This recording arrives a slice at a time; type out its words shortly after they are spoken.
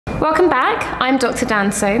Welcome back, I'm Dr.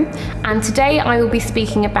 Danso, and today I will be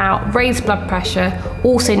speaking about raised blood pressure,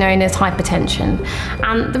 also known as hypertension.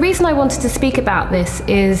 And the reason I wanted to speak about this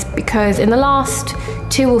is because in the last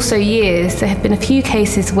 2 or so years, there have been a few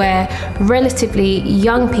cases where relatively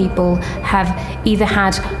young people have either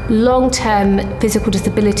had long-term physical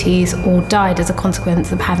disabilities or died as a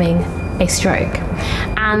consequence of having a stroke.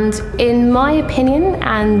 And in my opinion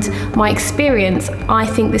and my experience, I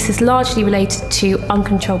think this is largely related to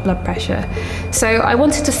uncontrolled blood pressure. So I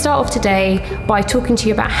wanted to start off today by talking to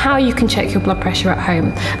you about how you can check your blood pressure at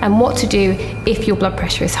home and what to do if your blood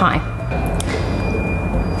pressure is high.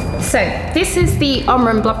 So this is the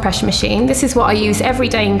Omron blood pressure machine. This is what I use every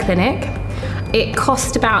day in clinic. It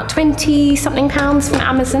cost about 20 something pounds from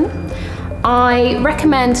Amazon. I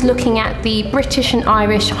recommend looking at the British and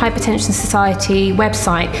Irish Hypertension Society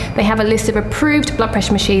website. They have a list of approved blood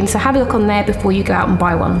pressure machines, so have a look on there before you go out and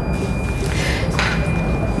buy one.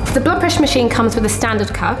 The blood pressure machine comes with a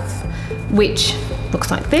standard cuff, which looks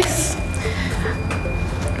like this.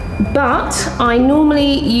 But I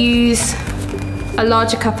normally use a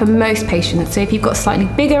larger cuff for most patients. So if you've got slightly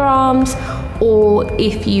bigger arms, or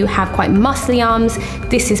if you have quite muscly arms,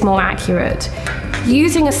 this is more accurate.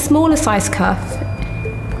 Using a smaller size cuff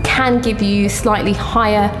can give you slightly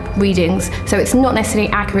higher readings, so it's not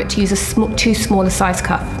necessarily accurate to use a too small a size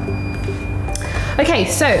cuff. Okay,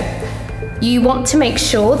 so you want to make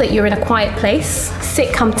sure that you're in a quiet place,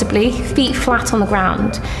 sit comfortably, feet flat on the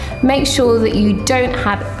ground. Make sure that you don't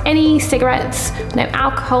have any cigarettes, no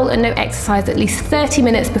alcohol and no exercise at least 30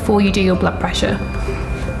 minutes before you do your blood pressure.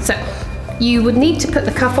 So you would need to put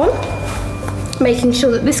the cuff on, making sure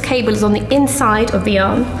that this cable is on the inside of the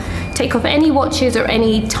arm. Take off any watches or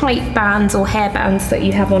any tight bands or hair bands that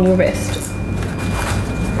you have on your wrist.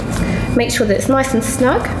 Make sure that it's nice and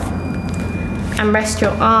snug and rest your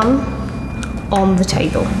arm on the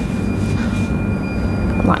table,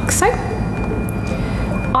 like so.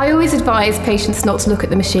 I always advise patients not to look at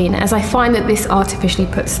the machine, as I find that this artificially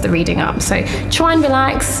puts the reading up. So try and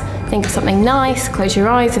relax, think of something nice, close your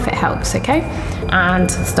eyes if it helps, okay? And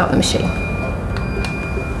start the machine.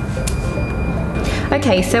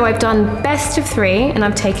 Okay, so I've done best of 3 and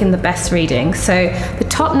I've taken the best reading. So the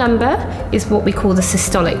top number is what we call the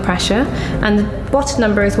systolic pressure and the bottom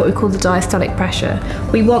number is what we call the diastolic pressure.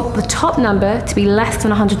 We want the top number to be less than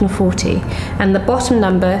 140 and the bottom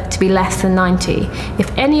number to be less than 90.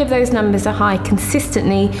 If any of those numbers are high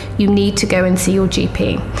consistently, you need to go and see your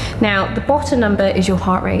GP. Now, the bottom number is your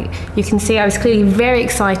heart rate. You can see I was clearly very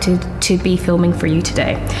excited to be filming for you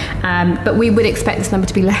today, but we would expect this number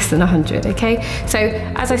to be less than 100, okay? So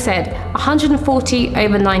as I said, 140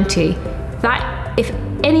 over 90, if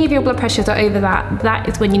any of your blood pressures are over that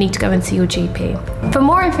is when you need to go and see your GP. For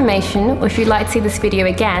more information, or if you'd like to see this video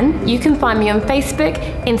again, you can find me on Facebook,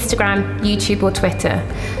 Instagram, YouTube or Twitter.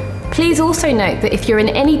 Please also note that if you're in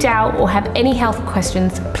any doubt or have any health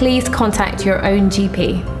questions, please contact your own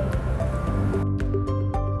GP.